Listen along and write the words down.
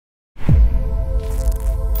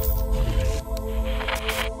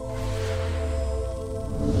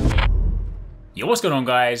Yo, what's going on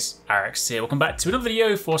guys? HyperX here. Welcome back to another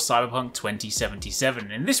video for Cyberpunk 2077.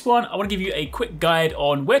 In this one, I want to give you a quick guide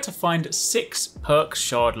on where to find 6 perk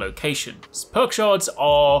shard locations. Perk shards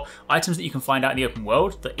are items that you can find out in the open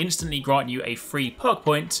world that instantly grant you a free perk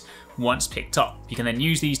point once picked up. You can then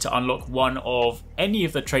use these to unlock one of any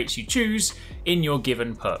of the traits you choose in your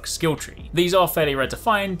given perk skill tree. These are fairly rare to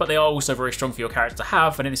find, but they are also very strong for your character to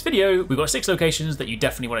have, and in this video we've got 6 locations that you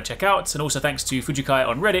definitely want to check out, and also thanks to Fujikai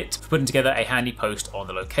on Reddit for putting together a handy post on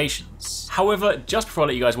the locations. However, just before I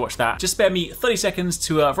let you guys watch that, just spare me 30 seconds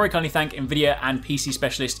to very kindly thank Nvidia and PC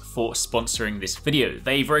Specialist for sponsoring this video.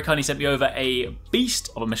 They very kindly sent me over a beast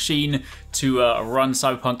of a machine to run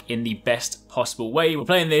Cyberpunk in the best possible way. We're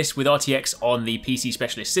playing this with RTX on the PC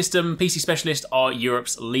Specialist system. PC Specialist are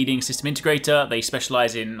Europe's leading system integrator. They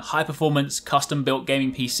specialize in high performance, custom built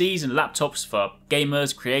gaming PCs and laptops for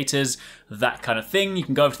gamers, creators, that kind of thing. You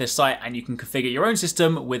can go over to their site and you can configure your own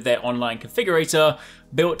system with their online configurator,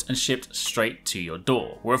 built and shipped straight to your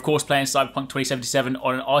door. We're of course playing Cyberpunk 2077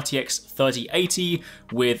 on an RTX 3080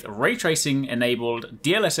 with ray tracing enabled,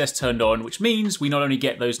 DLSS turned on, which means we not only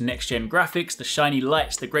get those next gen graphics, the shiny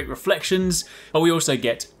lights, the great reflections, but we also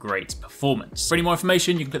get great performance. For any more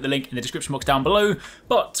information, you can click the link in the description box down below.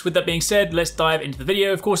 But with that being said, let's dive into the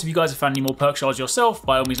video. Of course, if you guys have found any more perk shards yourself,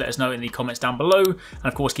 by all means let us know in the comments down below. And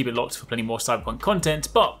of course, keep it locked for plenty more Cyberpunk content.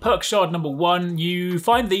 But perk shard number 1, you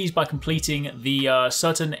find these by completing the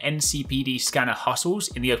certain NCPD scanner hustles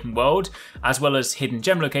in the open world, as well as hidden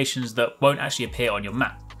gem locations that won't actually appear on your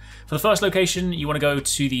map. For the first location, you want to go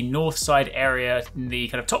to the north side area in the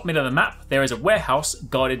kind of top middle of the map. There is a warehouse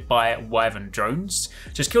guarded by Wyvern drones.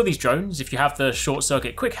 Just kill these drones. If you have the short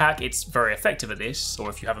circuit quick hack, it's very effective at this. Or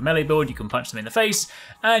if you have a melee build, you can punch them in the face.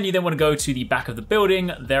 And you then want to go to the back of the building.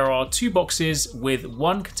 There are 2 boxes with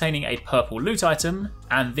one containing a purple loot item,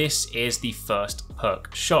 and this is the first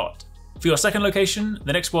perk shard. For your second location,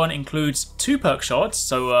 the next one includes 2 perk shards,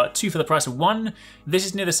 so 2 for the price of 1. This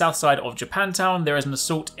is near the south side of Japantown. There is an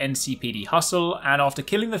assault NCPD hustle, and after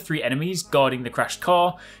killing the 3 enemies guarding the crashed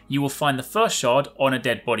car, you will find the first shard on a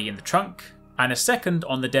dead body in the trunk, and a second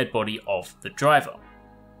on the dead body of the driver.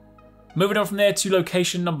 Moving on from there to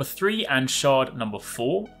location number 3 and shard number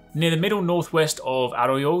 4. Near the middle northwest of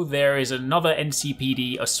Arroyo, there is another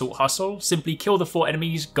NCPD assault hustle. Simply kill the 4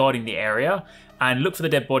 enemies guarding the area and look for the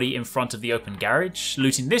dead body in front of the open garage.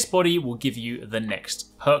 Looting this body will give you the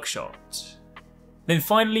next perk shard. Then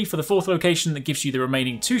finally, for the 4th location that gives you the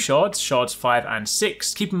remaining 2 shards, shards 5 and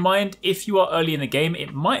 6, keep in mind if you are early in the game,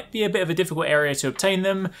 it might be a bit of a difficult area to obtain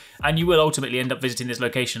them, and you will ultimately end up visiting this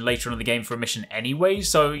location later on in the game for a mission anyway,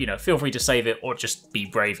 so feel free to save it or just be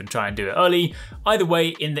brave and try and do it early. Either way,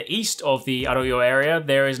 in the east of the Arroyo area,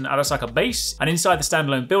 there is an Arasaka base, and inside the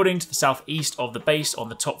standalone building to the southeast of the base on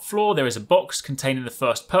the top floor, there is a box containing the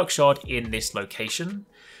first perk shard in this location.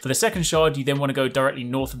 For the second shard, you then want to go directly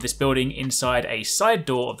north of this building inside a side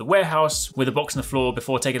door of the warehouse with a box on the floor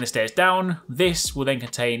before taking the stairs down. This will then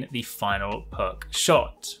contain the final perk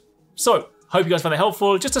shard. So, hope you guys found that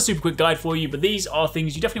helpful. Just a super quick guide for you, but these are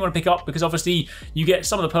things you definitely want to pick up because obviously you get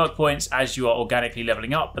some of the perk points as you are organically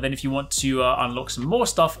leveling up, but then if you want to unlock some more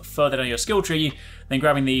stuff further down your skill tree, then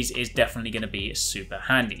grabbing these is definitely going to be super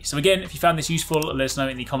handy. So again, if you found this useful, let us know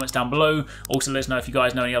in the comments down below. Also let us know if you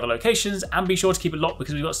guys know any other locations, and be sure to keep it locked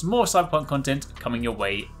because we've got some more Cyberpunk content coming your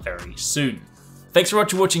way very soon. Thanks for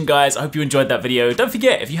watching guys, I hope you enjoyed that video. Don't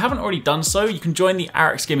forget, if you haven't already done so, you can join the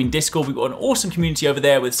HyperX Gaming Discord. We've got an awesome community over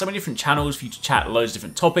there with so many different channels for you to chat loads of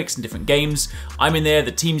different topics and different games. I'm in there,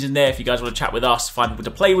 the team's in there if you guys want to chat with us, find people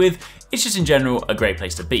to play with. It's just in general a great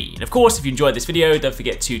place to be. And of course, if you enjoyed this video, don't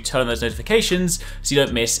forget to turn on those notifications so you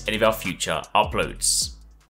don't miss any of our future uploads.